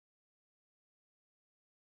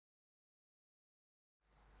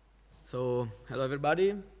So, hello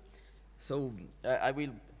everybody. So, I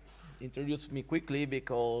will introduce me quickly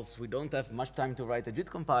because we don't have much time to write a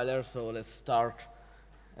JIT compiler, so let's start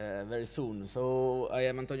very soon. So, I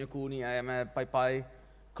am Antonio Cuni. I am a PyPy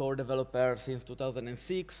core developer since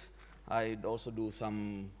 2006. I also do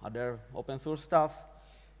some other open source stuff.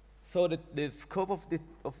 So, the scope of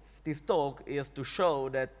this talk is to show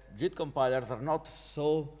that JIT compilers are not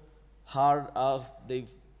so hard as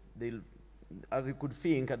as you could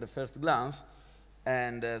think at the first glance.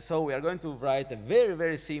 And so we are going to write a very,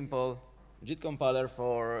 very simple JIT compiler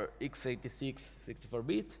for x86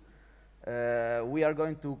 64-bit. We are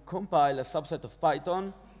going to compile a subset of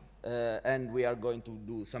Python, and we are going to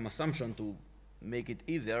do some assumption to make it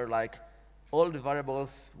easier, like all the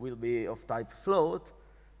variables will be of type float,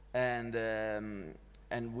 and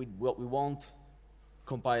we won't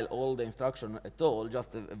compile all the instruction at all,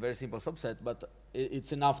 just a very simple subset, but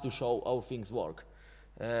it's enough to show how things work.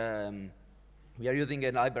 We are using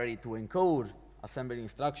a library to encode assembly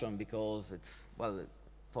instruction because it's, well,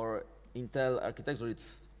 for Intel architecture,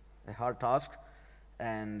 it's a hard task,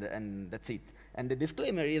 and that's it. And the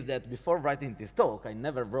disclaimer is that before writing this talk, I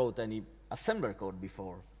never wrote any assembler code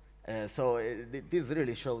before. So this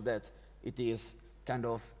really shows that it is kind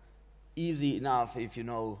of easy enough if you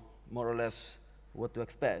know more or less what to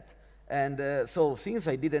expect. And so since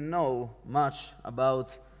I didn't know much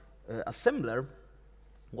about assembler,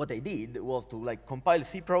 what I did was to compile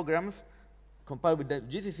C programs, compile with the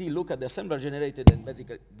GCC, look at the assembler generated, and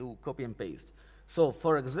basically do copy and paste. So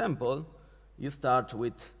for example, you start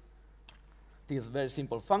with this very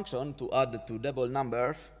simple function to add the two double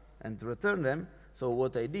numbers and to return them. So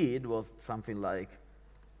what I did was something like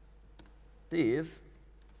this,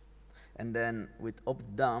 and then with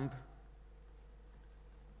opt-dump.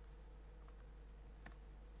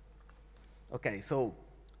 Okay, so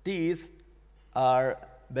these are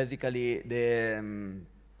basically the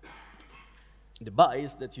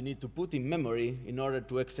bytes that you need to put in memory in order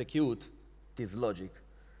to execute this logic.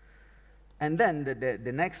 And then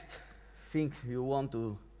the next thing you want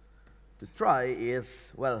to try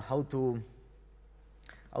is, well, how to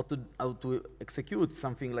execute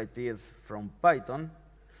something like this from Python.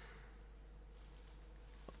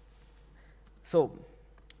 So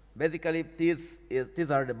basically, these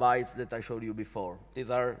are the bytes that I showed you before. It's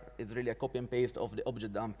really a copy and paste of the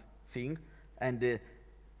object dump thing, and it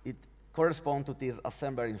corresponds to this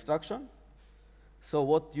assembler instruction. So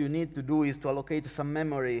what you need to do is to allocate some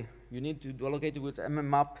memory. You need to allocate it with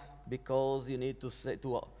mmap because you need to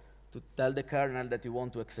tell the kernel that you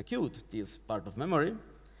want to execute this part of memory.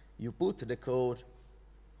 You put the code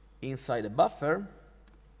inside a buffer,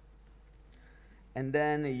 and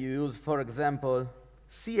then you use, for example,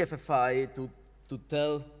 CFFI to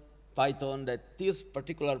tell Python that this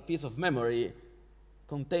particular piece of memory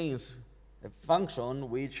contains a function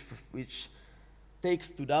which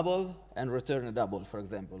takes two double and return a double, for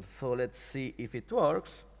example. So let's see if it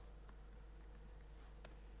works.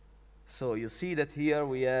 So you see that here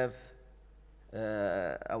we have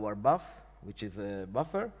our buff, which is a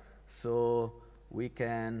buffer. So we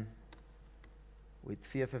can, with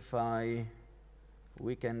CFFI,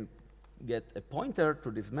 we can get a pointer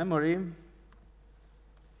to this memory.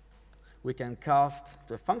 We can cast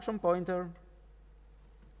to a function pointer.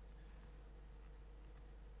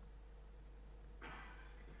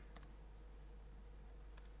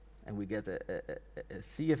 And we get a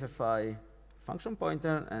CFFI function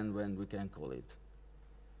pointer, and when we can call it.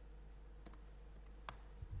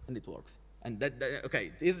 And it works. And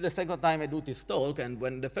okay, this is the second time I do this talk, and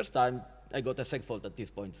when the first time I got a seg fault at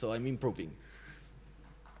this point, so I'm improving.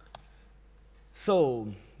 So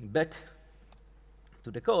back to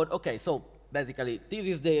the code. Okay, so basically, this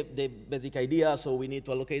is the basic idea. So we need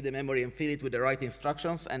to allocate the memory and fill it with the right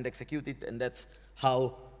instructions and execute it, and that's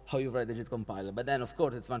how you write the JIT compiler. But then, of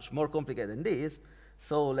course, it's much more complicated than this.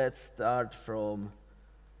 So let's start from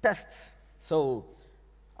tests. So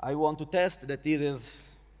I want to test that it is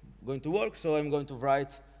going to work, so I'm going to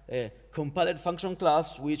write a compiled function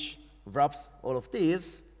class which wraps all of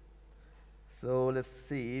these. So let's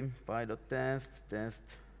see, py.test,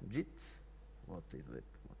 test JIT. What is it?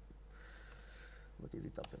 What is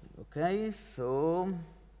it happening? Okay, so,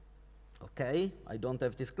 okay, I don't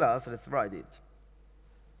have this class, let's write it.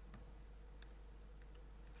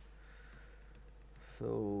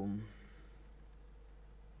 So,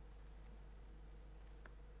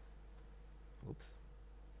 oops.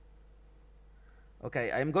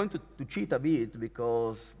 Okay, I'm going to cheat a bit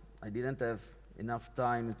because I didn't have enough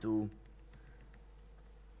time to,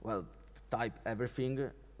 well, type everything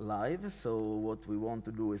live. So what we want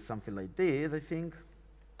to do is something like this, I think.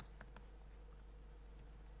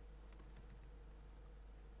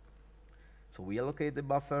 So we allocate the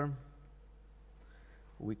buffer,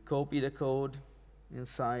 we copy the code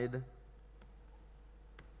inside,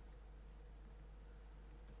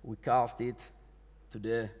 we cast it to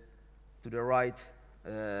the right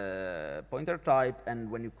pointer type,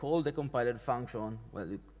 and when you call the compiler function, well,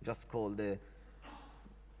 you just call the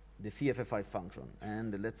CFFI function.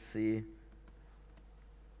 And let's see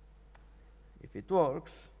if it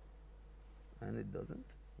works. And it doesn't.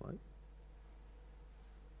 Why?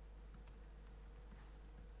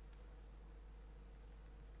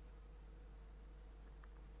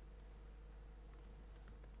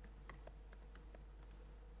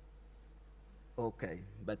 Okay,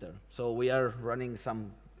 better. So we are running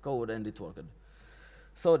some code and it worked.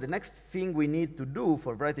 So the next thing we need to do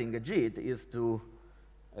for writing a JIT is to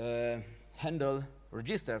handle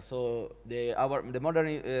registers. So the modern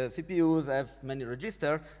CPUs have many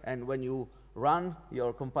registers, and when you run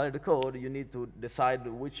your compiled code, you need to decide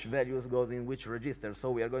which values goes in which register. So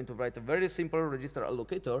we are going to write a very simple register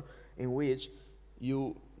allocator in which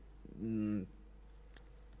you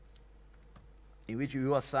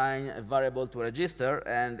assign a variable to a register,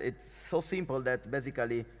 and it's so simple that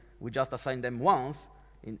basically we just assign them once.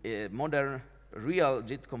 In modern real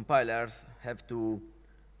JIT compilers have to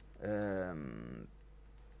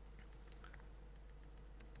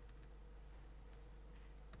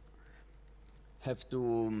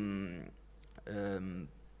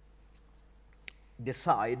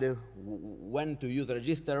decide when to use a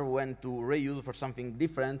register, when to reuse for something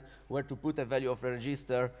different, where to put a value of a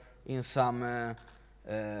register in some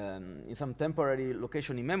temporary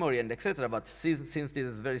location in memory, and etc. But since this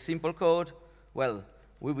is very simple code, well,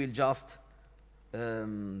 we will just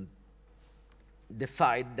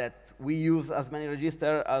decide that we use as many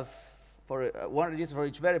registers as for one register for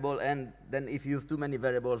each variable, and then if you use too many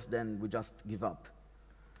variables, then we just give up.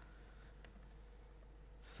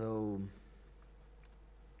 So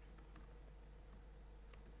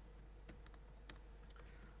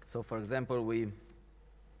for example, we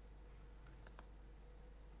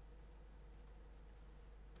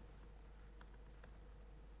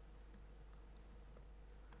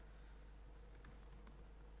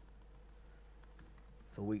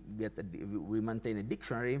we maintain a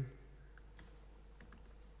dictionary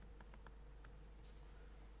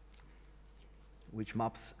which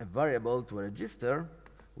maps a variable to a register.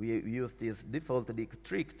 We use this default dict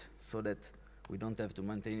trick so that we don't have to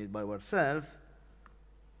maintain it by ourselves.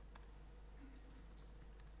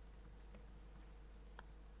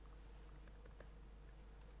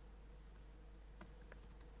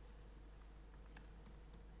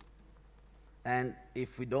 And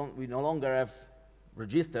if we no longer have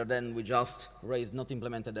register, then we just raise not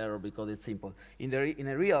implemented error because it's simple. In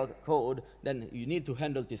a real code, then you need to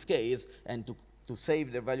handle this case and to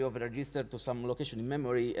save the value of a register to some location in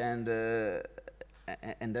memory, and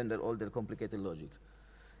then all the complicated logic.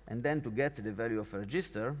 And then to get the value of a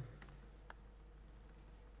register,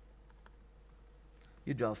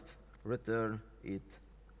 you just return it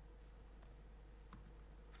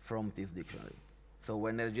from this dictionary. So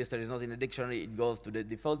when the register is not in the dictionary, it goes to the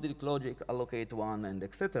default dict logic, allocate one, and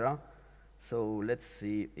etc. So let's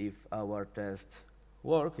see if our test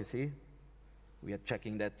works. You see, we are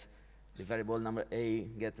checking that the variable number A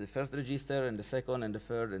gets the first register, and the second, and the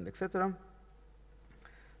third, and etc.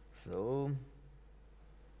 So,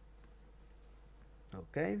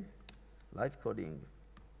 okay, live coding.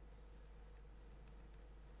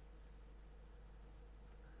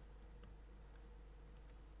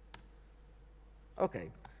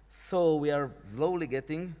 Okay, so we are slowly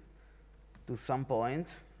getting to some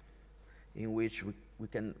point in which we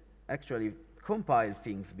can actually compile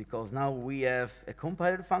things, because now we have a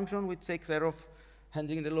compiler function which takes care of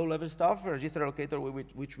handling the low-level stuff, a register allocator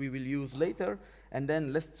which we will use later, and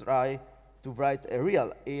then let's try to write a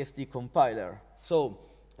real AST compiler. So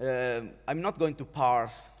I'm not going to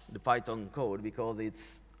parse the Python code because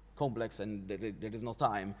it's complex and there is no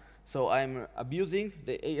time. So I'm abusing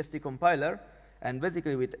the AST compiler. And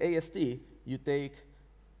basically, with AST, you take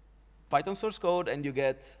Python source code and you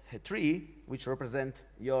get a tree which represents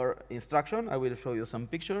your instruction. I will show you some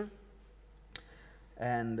picture.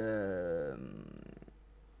 And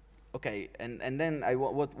okay, and then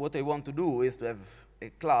what I want to do is to have a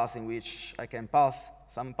class in which I can pass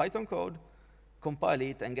some Python code, compile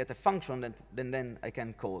it, and get a function that then I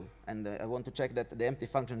can call. And I want to check that the empty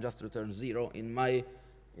function just returns 0. In my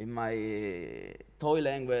toy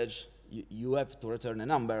language, you have to return a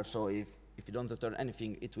number, so if you don't return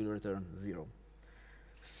anything, it will return 0.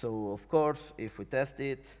 So of course, if we test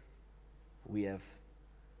it, we have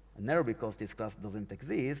an error because this class doesn't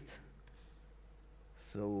exist.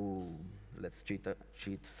 So let's cheat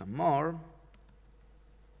some more.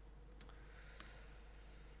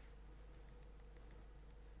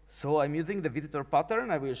 So I'm using the visitor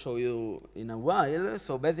pattern. I will show you in a while.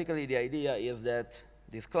 So basically, the idea is that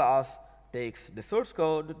this class takes the source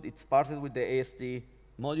code, it's parsed with the AST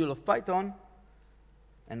module of Python,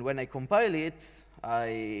 and when I compile it,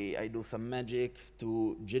 I do some magic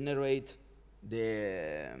to generate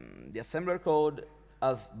the assembler code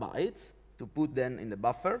as bytes to put them in the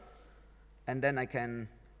buffer, and then I can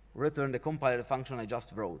return the compiled function I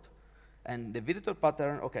just wrote. And the visitor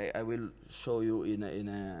pattern, okay, I will show you in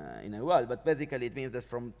a while, but basically it means that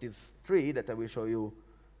from this tree that I will show you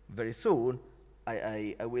very soon,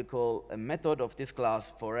 I will call a method of this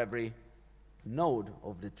class for every node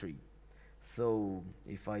of the tree. So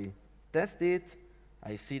if I test it,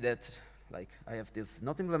 I see that like I have this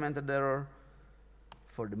not implemented error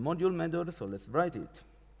for the module method, so let's write it.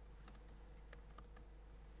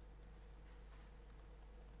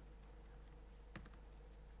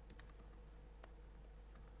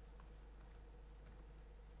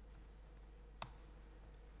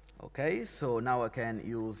 Okay, so now I can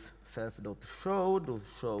use self.show to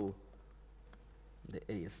show the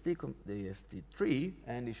AST tree,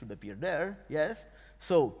 and it should appear there, yes.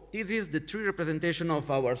 So this is the tree representation of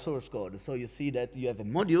our source code. So you see that you have a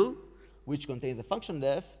module which contains a function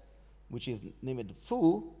def, which is named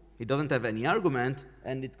foo. It doesn't have any argument,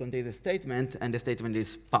 and it contains a statement, and the statement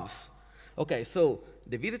is pass. Okay, so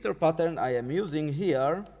the visitor pattern I am using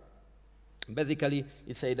here, basically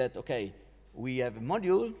it says that, okay, we have a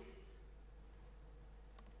module,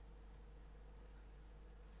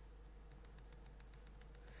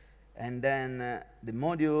 and then the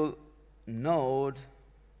module node,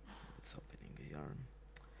 it's opening here.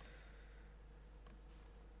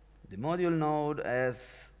 The module node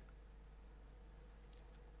has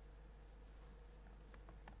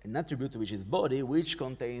an attribute which is body, which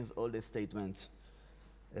contains all the statements.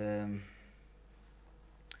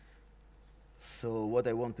 So what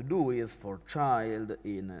I want to do is for child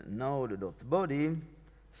in node.body,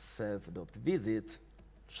 self.visit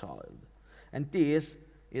child. And this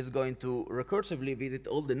is going to recursively visit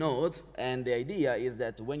all the nodes, and the idea is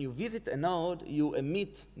that when you visit a node, you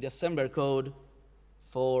emit the assembler code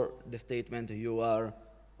for the statement you are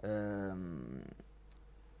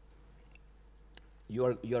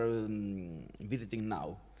visiting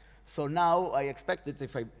now. So now I expect that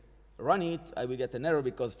if I run it, I will get an error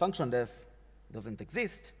because function def doesn't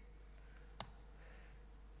exist.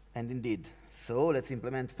 And indeed, so let's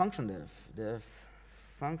implement function def.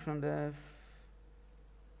 Function def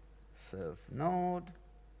self node.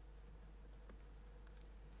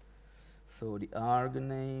 So the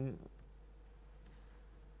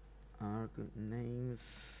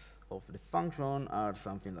names of the function are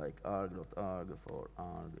something like arg.arg for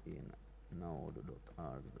arg in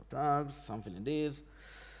node.arg.arg, something like this.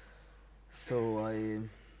 So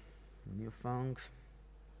new func.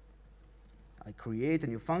 I create a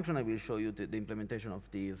new function. I will show you the implementation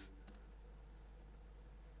of these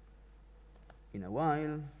in a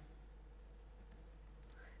while.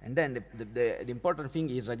 And then the important thing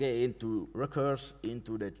is, again, to recurse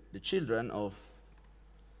into the children of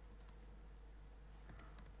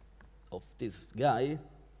this guy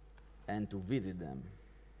and to visit them.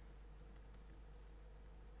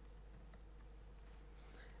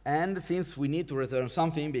 And since we need to return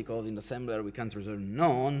something, because in the assembler we can't return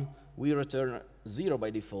none, we return 0 by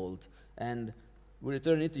default. And we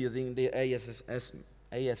return it using the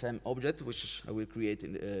ASM object, which I will create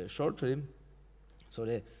shortly. So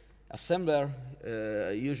the assembler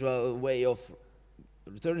usual way of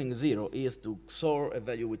returning 0 is to XOR a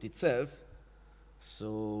value with itself.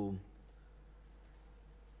 So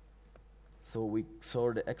we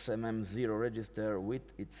XOR the XMM0 register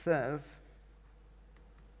with itself.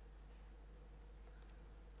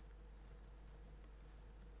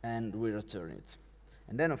 And we return it.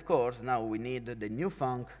 And then, of course, now we need the new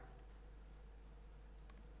func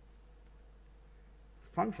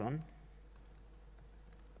function.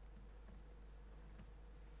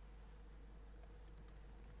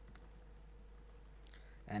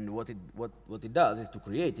 And what it does is to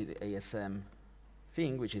create the ASM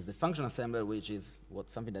thing, which is the function assembler, which is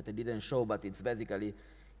something that I didn't show, but it's basically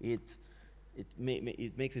it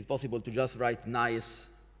makes it possible to just write nice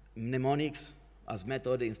mnemonics as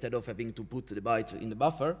method instead of having to put the byte in the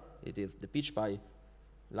buffer. It is the PyPy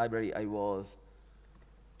library I was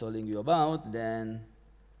telling you about. Then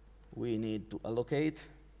we need to allocate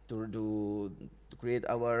to create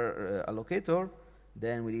our allocator.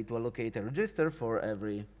 Then we need to allocate a register for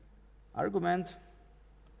every argument.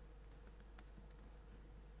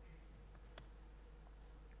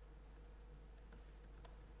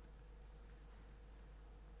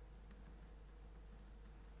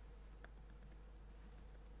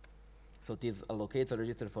 So this allocates a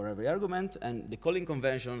register for every argument, and the calling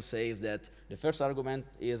convention says that the first argument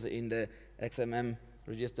is in the XMM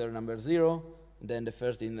register number 0, then the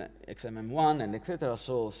first in XMM1, and etc.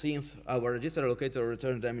 So since our register allocator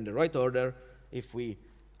returns them in the right order, if we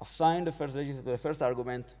assign the first register to the first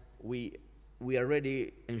argument, we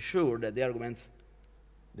already ensure that the arguments,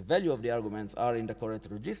 the value of the arguments are in the correct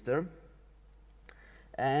register.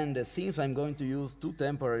 And since I'm going to use two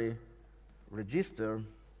temporary registers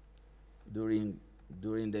during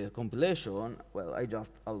the compilation, well, I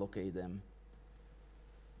just allocate them.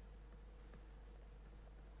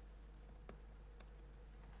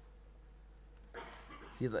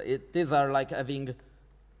 See, these are like having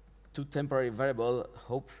two temporary variables.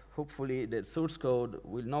 Hopefully, the source code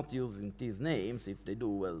will not use these names. If they do,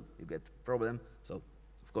 well, you get a problem. So,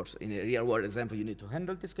 of course, in a real-world example, you need to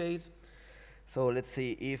handle this case. So let's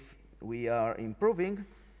see if we are improving.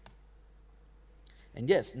 And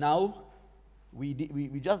yes, now we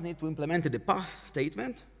just need to implement the pass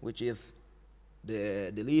statement, which is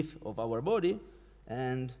the leaf of our body.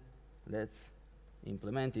 And let's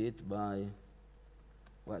implement it by,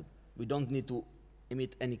 well, we don't need to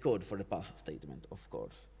emit any code for the pass statement, of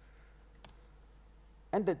course.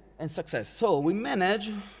 And success. So we manage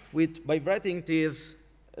by writing these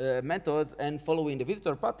methods and following the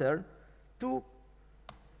visitor pattern to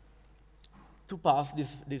pass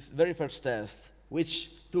this very first test, which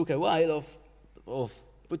took a while of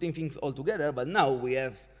putting things all together, but now we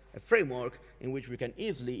have a framework in which we can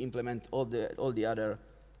easily implement all the other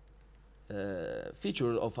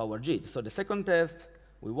features of our JIT. So the second test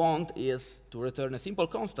we want is to return a simple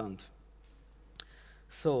constant.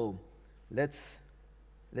 So let's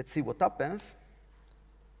see what happens.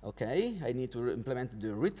 Okay, I need to implement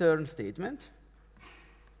the return statement.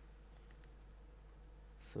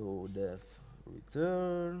 So def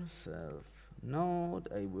return self node.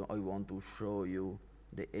 I want to show you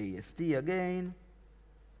the AST again.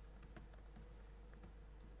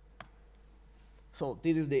 So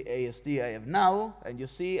this is the AST I have now, and you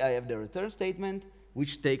see I have the return statement,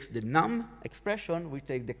 which takes the num expression, which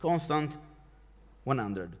takes the constant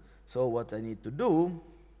 100. So what I need to do,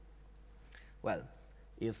 well,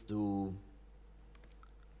 is to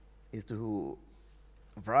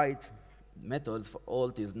write methods for all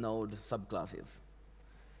these node subclasses.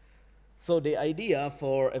 So the idea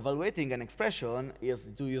for evaluating an expression is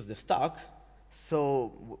to use the stack.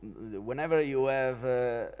 So whenever you have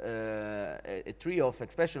a tree of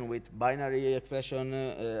expression with binary expression,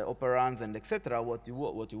 operands, and etc., what you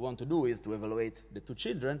want to do is to evaluate the two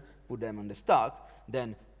children, put them on the stack,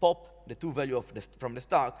 then pop the two values from the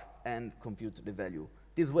stack and compute the value.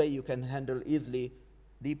 This way you can handle easily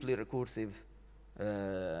deeply recursive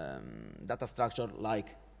data structure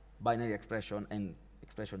like binary expression and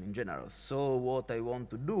expression in general. So what I want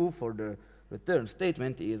to do for the return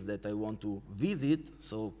statement is that I want to visit,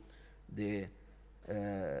 so the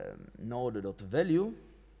node.value.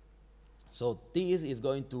 So this is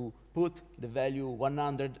going to put the value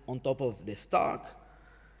 100 on top of the stack.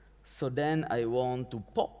 So then I want to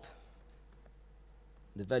pop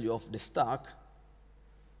the value of the stack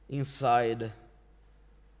inside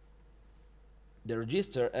the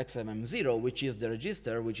register XMM0, which is the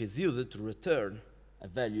register which is used to return a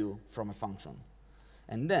value from a function.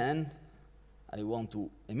 And then I want to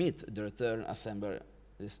emit the return assembler,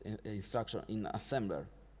 this instruction in assembler.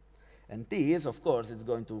 And this, of course, is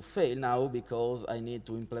going to fail now because I need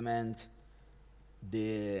to implement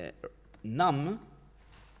the num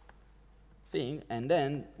thing, and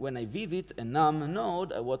then when I visit a num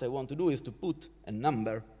node, what I want to do is to put a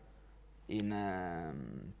number in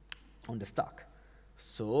on the stack.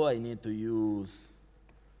 So I need to use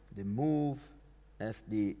the move as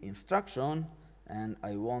the instruction, and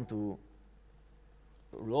I want to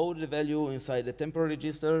load the value inside the temporary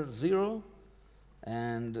register 0,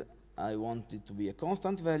 and I want it to be a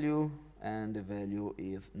constant value, and the value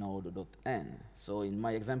is node.n. So in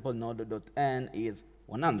my example, node.n is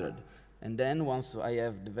 100. And then once I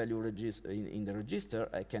have the value in the register,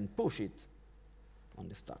 I can push it on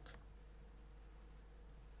the stack.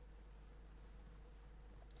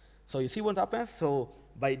 So you see what happens? So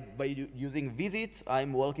by using visit,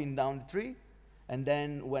 I'm walking down the tree. And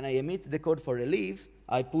then when I emit the code for the leaves,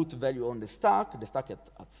 I put value on the stack. The stack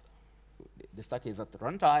is at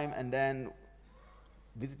runtime, and then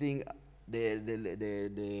visiting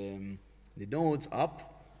the nodes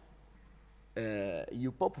up,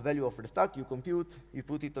 you pop value of the stack, you compute, you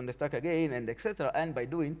put it on the stack again, and etc. And by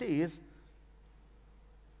doing this,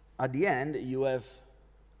 at the end you have,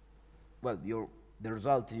 well, the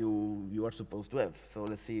result you are supposed to have. So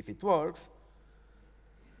let's see if it works.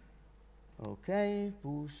 Okay,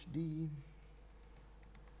 push D,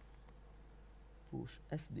 push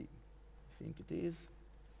SD, I think it is,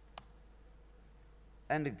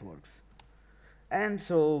 and it works. And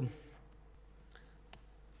so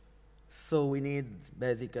we need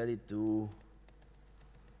basically to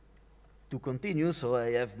continue. So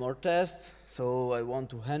I have more tests. So I want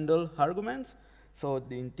to handle arguments. So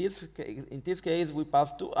in this case, we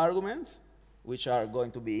pass 2 arguments, which are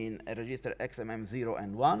going to be in a register XMM 0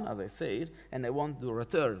 and 1, as I said, and I want to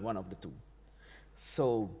return one of the 2.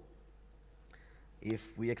 So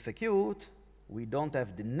if we execute, we don't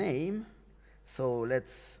have the name. So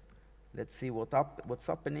let's see what's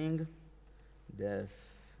happening. Def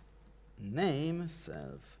name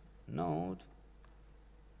self node.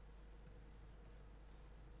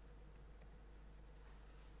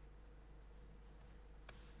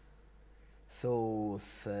 So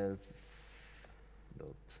self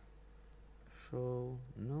dot show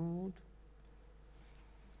node.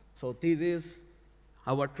 So this is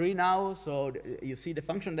our tree now. So you see the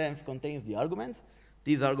function def contains the arguments.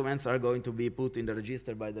 These arguments are going to be put in the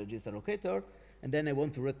register by the register locator. And then I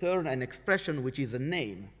want to return an expression which is a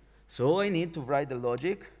name. So I need to write the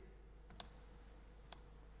logic.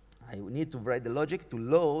 I need to write the logic to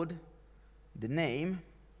load the name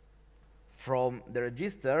from the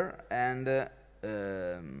register and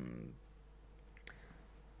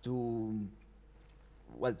to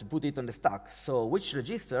put it on the stack. So which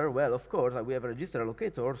register? Well, of course, we have a register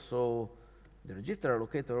allocator. So the register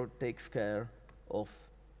allocator takes care of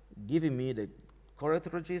giving me the correct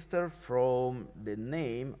register from the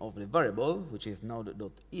name of the variable, which is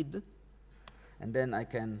node.id. And then I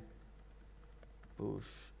can push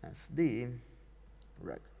sd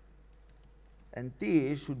reg. And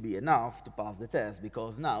this should be enough to pass the test,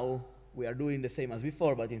 because now we are doing the same as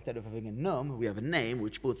before, but instead of having a num, we have a name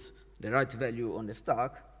which puts the right value on the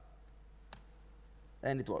stack,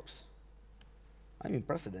 and it works. I'm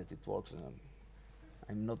impressed that it works.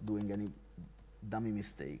 I'm not doing any dummy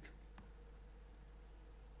mistake.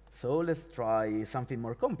 So let's try something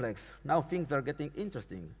more complex. Now things are getting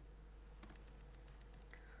interesting.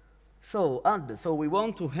 So we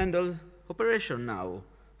want to handle operation now.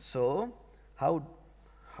 So how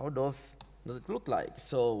does it look like?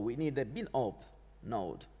 So we need a bin op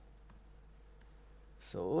node.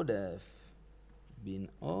 So def bin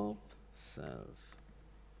op self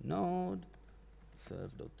node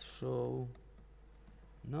self.show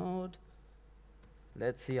node.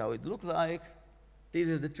 Let's see how it looks like. This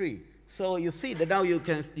is the tree. So you see that now you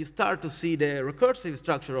start to see the recursive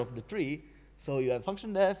structure of the tree. So you have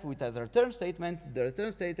function def, which has a return statement. The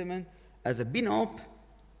return statement has a bin op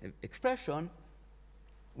expression,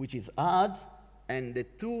 which is add, and the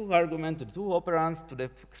 2 arguments, the 2 operands to the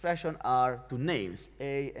expression are 2 names,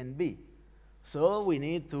 A and B. So we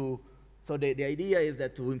need to, so the idea is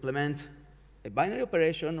that to implement a binary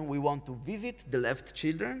operation, we want to visit the left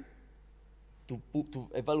children, to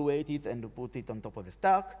evaluate it and to put it on top of the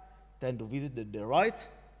stack, then to visit the right,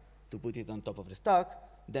 to put it on top of the stack,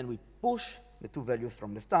 then we push the 2 values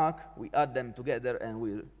from the stack, we add them together, and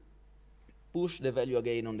we'll push the value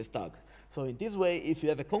again on the stack. So in this way, if you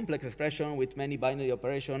have a complex expression with many binary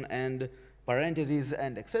operations and parentheses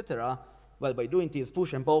and etc., well, by doing this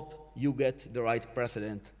push and pop, you get the right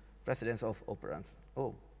precedence of operands.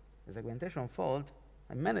 Oh, the segmentation fault.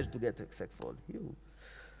 I managed to get a seg fault.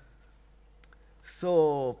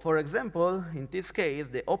 So, for example, in this case,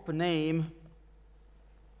 the op name,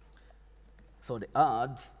 so the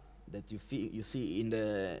add that you see in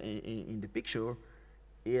the picture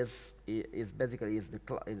is basically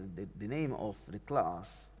the name of the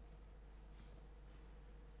class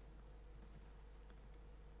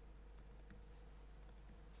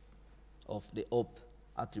of the op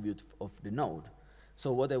attribute of the node.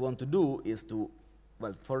 So what I want to do is to,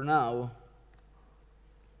 well, for now,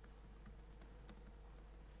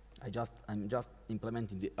 I'm just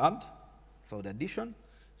implementing the add, so the addition.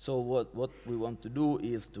 So what we want to do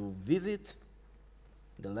is to visit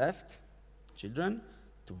the left children,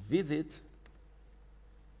 to visit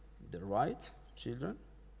the right children,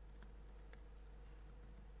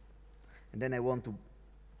 and then I want to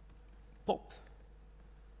pop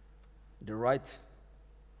the right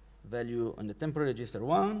value on the temporary register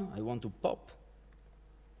 1. I want to pop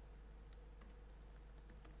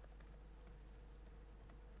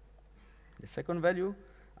the second value.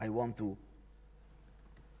 I want to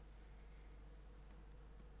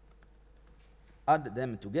add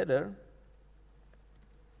them together.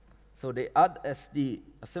 So the add SD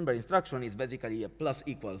assembler instruction is basically a plus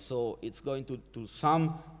equal. So it's going to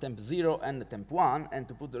sum temp 0 and temp 1 and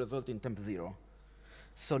to put the result in temp 0.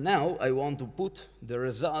 So now I want to put the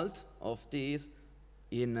result of this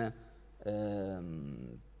in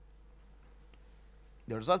the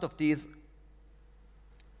result of this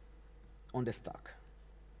on the stack.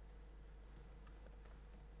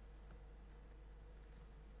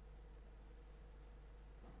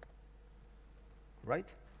 Right?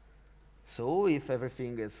 So if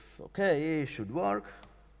everything is okay, it should work.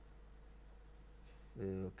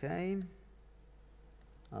 Okay.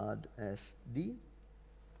 Add SD.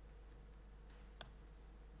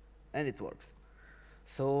 And it works.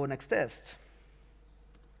 So next test.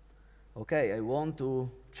 Okay, I want to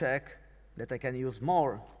check that I can use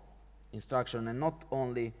more instruction and not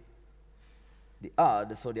only the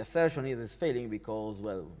add. So the assertion is failing because,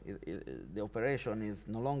 well, the operation is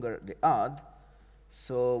no longer the add.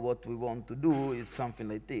 So what we want to do is something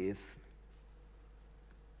like this.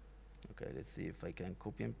 Okay, let's see if I can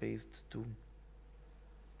copy and paste to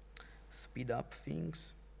speed up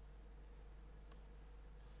things.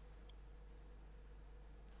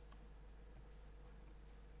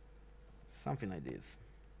 Something like this.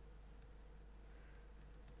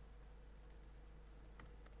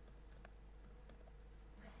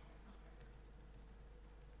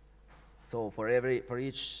 So for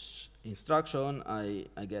each instruction, I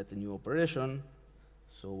get a new operation.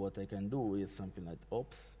 So what I can do is something like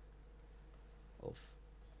ops of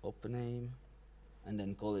op name, and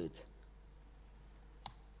then call it.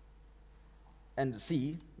 And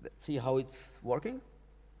see how it's working.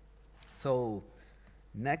 So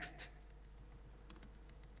next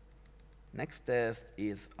test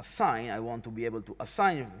is assign. I want to be able to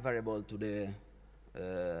assign variable to the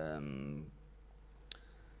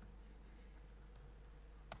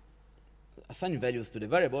assign values to the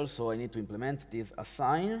variable, so I need to implement this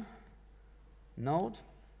assign node.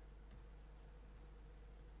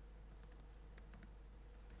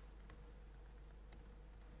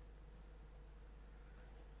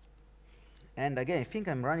 And again, I think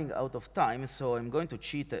I'm running out of time, so I'm going to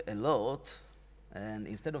cheat a lot. And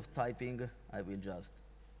instead of typing, I will just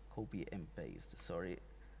copy and paste, sorry.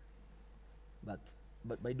 But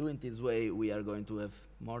by doing this way, we are going to have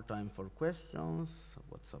more time for questions. So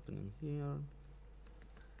what's happening here?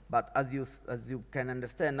 But as you can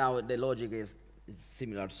understand now, the logic is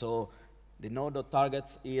similar. So the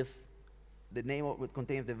node.targets is the name of it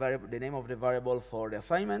contains the name of the variable for the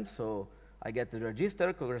assignment. So I get the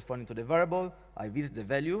register corresponding to the variable. I visit the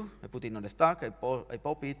value. I put it on the stack. I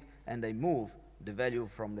pop it, and I move the value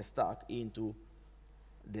from the stack into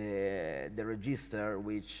the register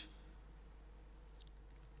which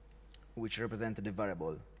represents the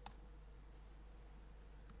variable.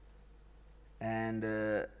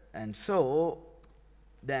 And so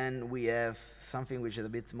then we have something which is a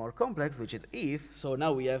bit more complex, which is if. So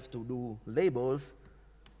now we have to do labels.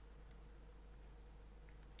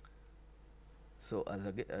 So as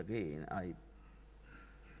again,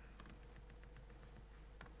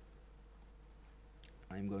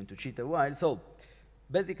 I'm going to cheat a while. So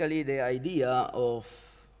basically, the idea of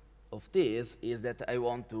this is that I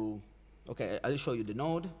want to, okay, I'll show you the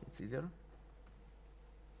node. It's easier.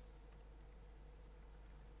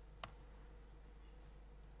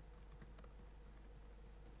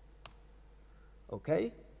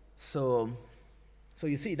 Okay, so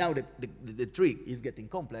you see now the tree is getting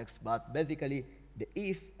complex, but basically the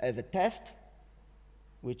if as a test,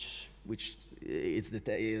 which is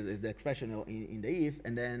the expression in the if,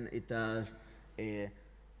 and then it has a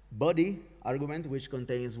body argument which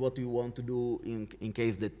contains what you want to do in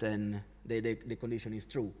case that then the condition is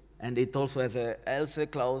true. And it also has a else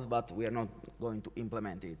clause, but we are not going to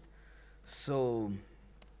implement it. So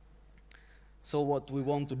what we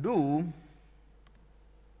want to do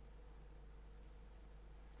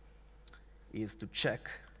is to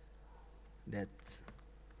check that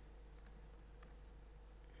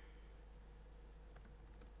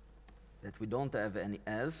we don't have any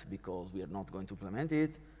else because we are not going to implement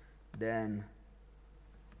it. Then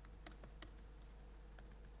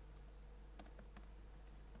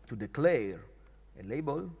to declare a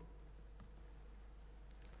label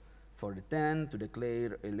for the 10, to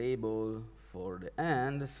declare a label for the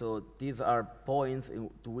end. So these are points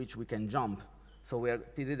to which we can jump. So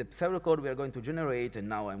this is the pseudocode we are going to generate, and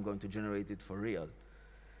now I'm going to generate it for real.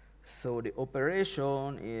 So the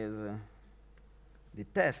operation is, the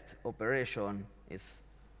test operation is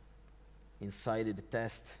inside the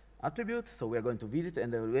test attribute. So we are going to visit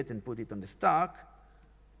and evaluate and put it on the stack.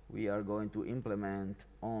 We are going to implement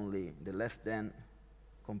only the less than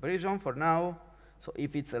comparison for now. So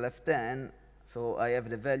if it's a less than, so I have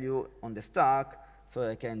the value on the stack, so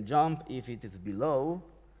I can jump if it is below,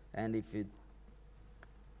 and if it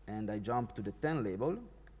and I jump to the 10 label.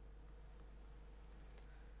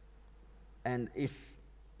 And if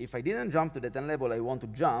I didn't jump to the 10 label, I want to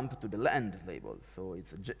jump to the end label. So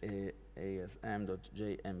it's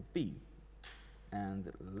asm.jmp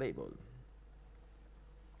and label.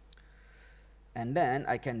 And then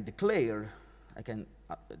I can declare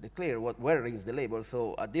where is the label.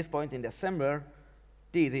 So at this point in the assembler,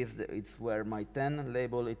 it's where my 10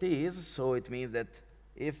 label it is. So it means that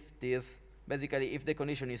if the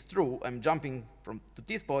condition is true, I'm jumping to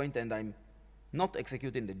this point and I'm not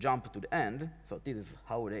executing the jump to the end. So this is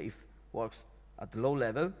how the if works at low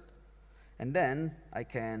level. And then I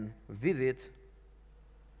can visit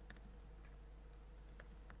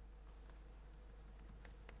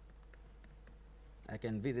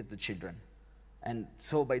the children. And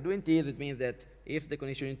so by doing this, it means that if the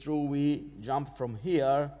condition is true, we jump from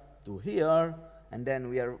here to here, and then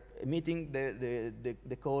we are emitting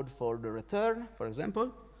the code for the return, for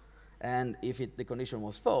example. And if the condition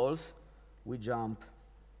was false, we jump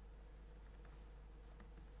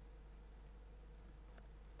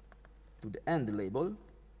to the end label,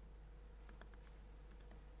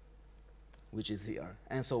 which is here.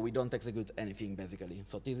 And so we don't execute anything, basically.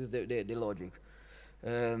 So this is the logic.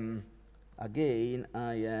 Again,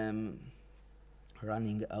 I am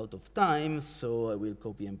running out of time, so I will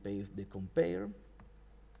copy and paste the compare,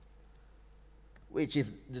 which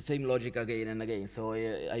is the same logic again and again. So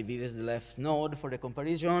I visit the left node for the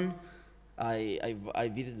comparison. I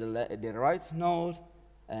visit the right node,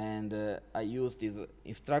 and I use this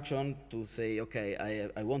instruction to say, okay,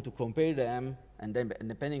 I want to compare them, and then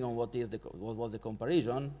depending on what was the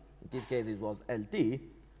comparison, in this case it was LT,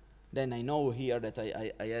 then I know here that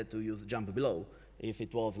I had to use jump below. If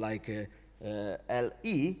it was like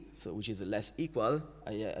LE, so which is less equal,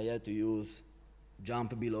 I had to use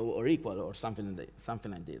jump below or equal or something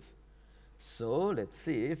like this. So let's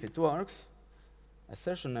see if it works.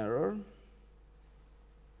 Assertion error.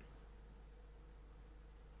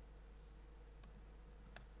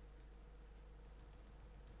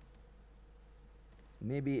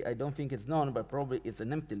 Maybe I don't think it's none, but probably it's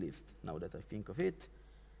an empty list now that I think of it.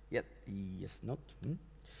 Yes, not.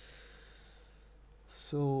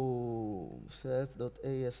 So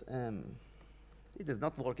self.asm. It is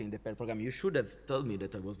not working, the pair program. You should have told me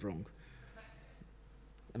that I was wrong.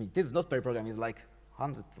 I mean, this is not pair program, it's like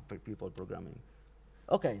 100 people programming.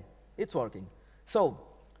 Okay, it's working. So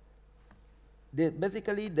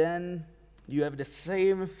basically then you have the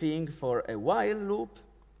same thing for a while loop,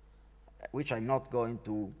 which I'm not going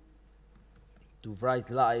to write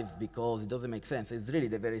live because it doesn't make sense. It's really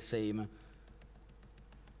the very same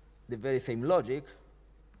logic.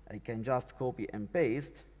 I can just copy and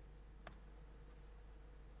paste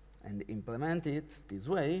and implement it this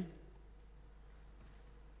way.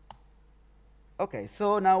 Okay,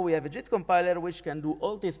 so now we have a JIT compiler which can do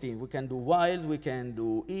all these things. We can do whiles, we can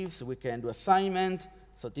do ifs, we can do assignment.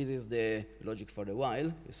 So this is the logic for the while,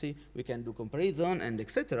 you see. We can do comparison and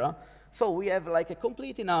etc. So we have like a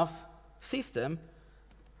complete enough system.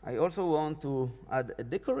 I also want to add a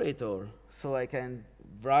decorator, so I can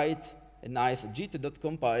write a nice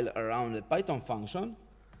JIT.compile around a Python function.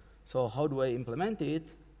 So how do I implement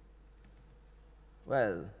it?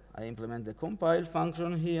 Well, I implement the compile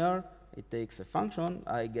function here. It takes a function.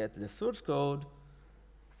 I get the source code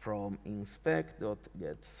from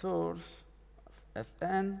inspect.getSource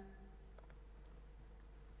fn.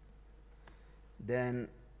 Then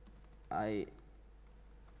I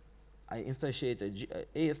instantiate a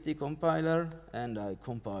AST compiler, and I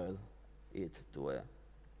compile it to a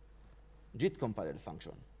JIT compiler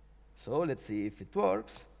function. So let's see if it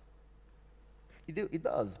works. It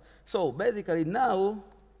does. So basically now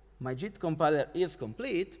my JIT compiler is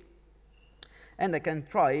complete, and I can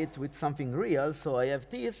try it with something real. So I have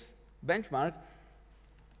this benchmark.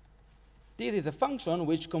 This is a function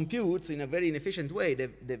which computes in a very inefficient way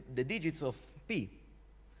the digits of P.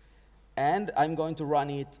 And I'm going to run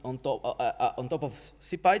it on top of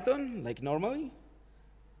CPython, like normally.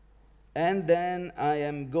 And then I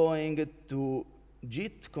am going to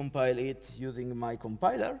JIT compile it using my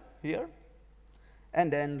compiler here.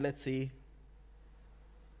 And then let's see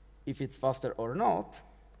if it's faster or not.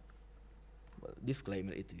 Well,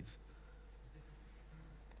 disclaimer, it is.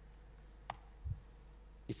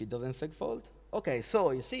 If it doesn't segfault. OK,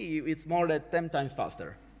 so you see, it's more than 10 times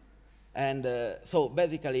faster. And so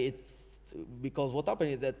basically, it's because what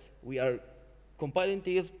happened is that we are compiling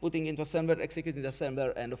this, putting into assembler, executing the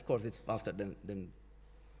assembler, and of course, it's faster than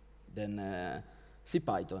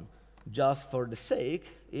CPython. Just for the sake,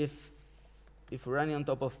 if we're running on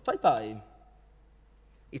top of PyPy,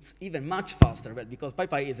 it's even much faster, well, because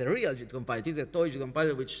PyPy is a real JIT compiler. It is a toy JIT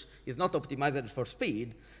compiler which is not optimized for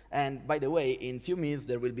speed. And by the way, in a few minutes,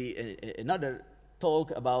 there will be another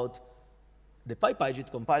talk about the PyPy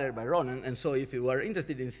JIT compiler by Ronan. And so if you are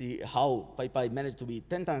interested in see how PyPy managed to be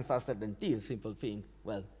 10 times faster than this simple thing,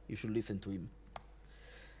 well, you should listen to him.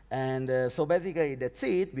 And so basically, that's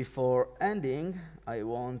it. Before ending, I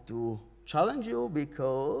want to challenge you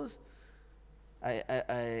because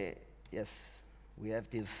yes, we have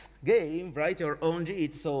this game, write your own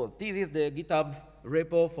JIT. So this is the GitHub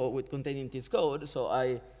repo with containing this code. So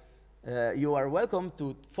you are welcome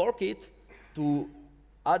to fork it to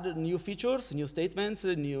add new features, new statements,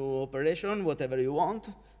 new operation, whatever you want.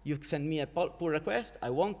 You send me a pull request. I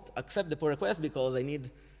won't accept the pull request because I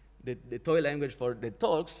need the toy language for the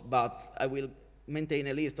talks, but I will maintain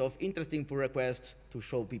a list of interesting pull requests to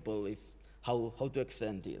show people how to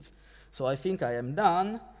extend this. So I think I am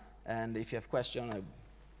done, and if you have questions,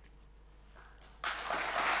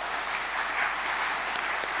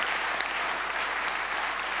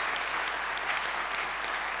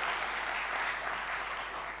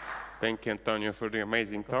 Thank you, Antonio, for the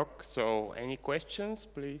amazing talk. So any questions,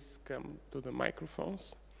 please come to the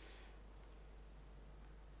microphones.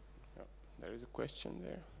 Oh, there is a question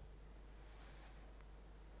there.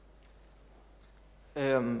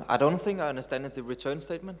 I don't think I understand the return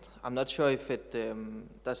statement. I'm not sure if it,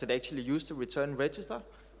 does it actually use the return register,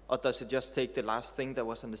 or does it just take the last thing that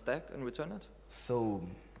was in the stack and return it? So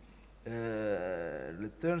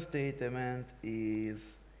return statement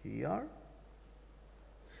is here.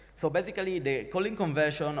 So basically, the calling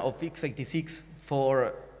conversion of x86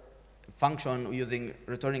 for function using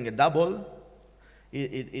returning a double,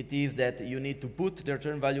 it is that you need to put the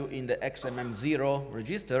return value in the XMM0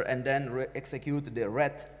 register and then execute the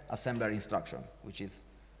ret assembler instruction, which is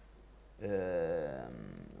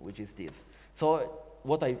this. So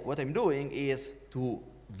what I'm doing is to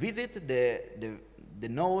visit the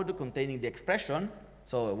node containing the expression.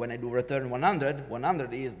 So when I do return 100,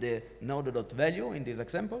 100 is the node.value in this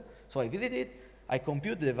example. So I visit it, I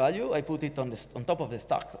compute the value, I put it on top of the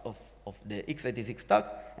stack of the x86 stack,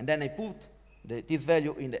 and then I put this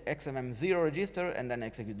value in the XMM0 register, and then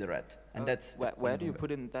execute the ret. And that's where do you put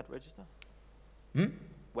it in that register? Hmm?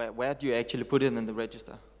 Where do you actually put it in the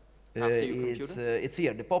register? After you compute it? It's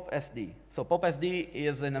here, the pop SD. So pop SD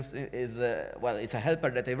is well, it's a helper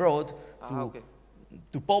that I wrote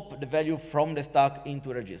to pop the value from the stack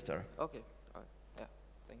into register. Okay, all right, yeah,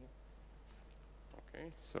 thank you.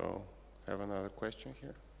 Okay, so I have another question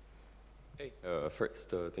here. Hey,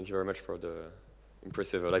 first, thank you very much for the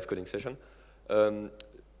impressive live coding session.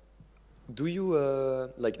 Do you,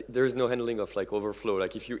 like, there is no handling of like overflow?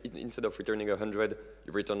 Like if you, instead of returning 100,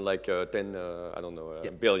 you return like 10, I don't know,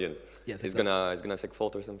 billions. Yes, it's gonna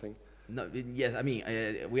segfault or something? No, yes, I mean,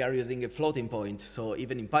 we are using a floating point, so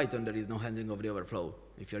even in Python there is no handling of the overflow.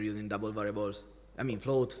 If you're using double variables, I mean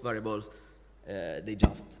float variables, they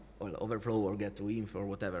just overflow or get to inf or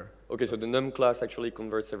whatever. Okay, so the num class actually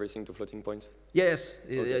converts everything to floating points? Yes,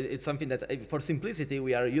 okay. It's something that, for simplicity,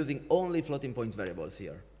 we are using only floating point variables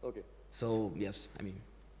here. Okay. So, yes, I mean.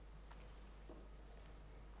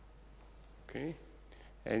 Okay,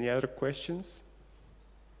 any other questions?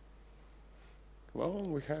 Well,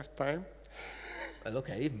 we have time. Well,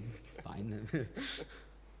 okay, fine.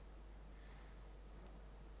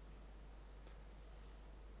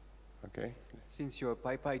 Okay. Since you're a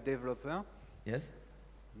PyPy developer, yes,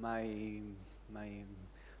 my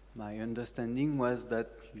understanding was that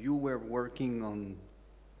you were working on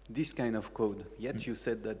this kind of code. Yet you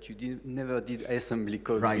said that you never did assembly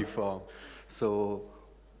code before. So,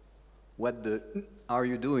 what are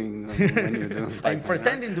you doing when you do PyPy? I'm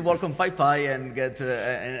pretending to work on PyPy and get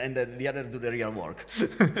and then the others do the real work.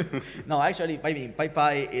 No, actually, I mean,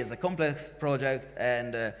 PyPy is a complex project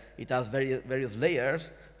and it has various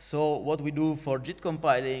layers. So what we do for JIT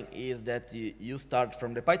compiling is that you start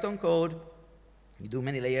from the Python code, you do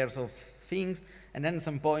many layers of things, and then at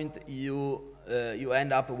some point you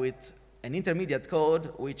end up with an intermediate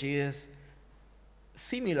code which is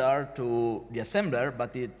similar to the assembler,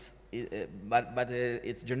 but it's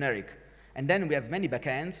generic. And then we have many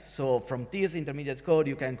backends. So from this intermediate code,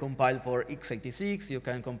 you can compile for x86, you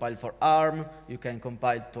can compile for ARM, you can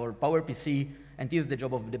compile for PowerPC, and this is the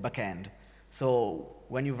job of the backend. So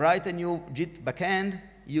when you write a new JIT backend,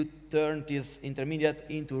 you turn this intermediate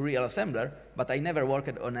into real assembler, but I never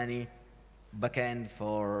worked on any backend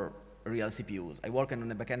for real CPUs. I worked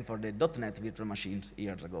on a backend for the .NET virtual machines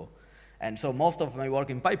years ago. And so most of my work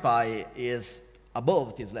in PyPy is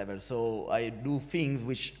above this level. So I do things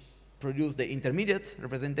which produce the intermediate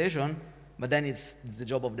representation, But then it's the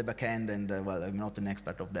job of the backend, and well, I'm not an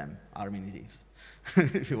expert of them. Armin is,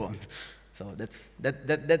 if you want. So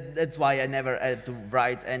that's why I never had to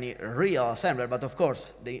write any real assembler. But of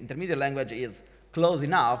course, the intermediate language is close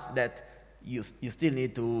enough that you still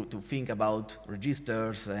need to think about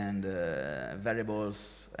registers and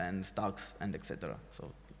variables and stacks and etc.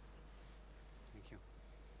 So. Thank you.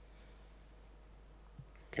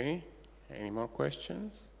 Okay. Any more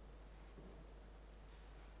questions?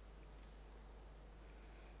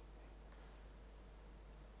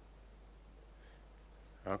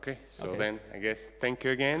 Okay, so then I guess thank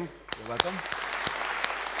you again. You're welcome.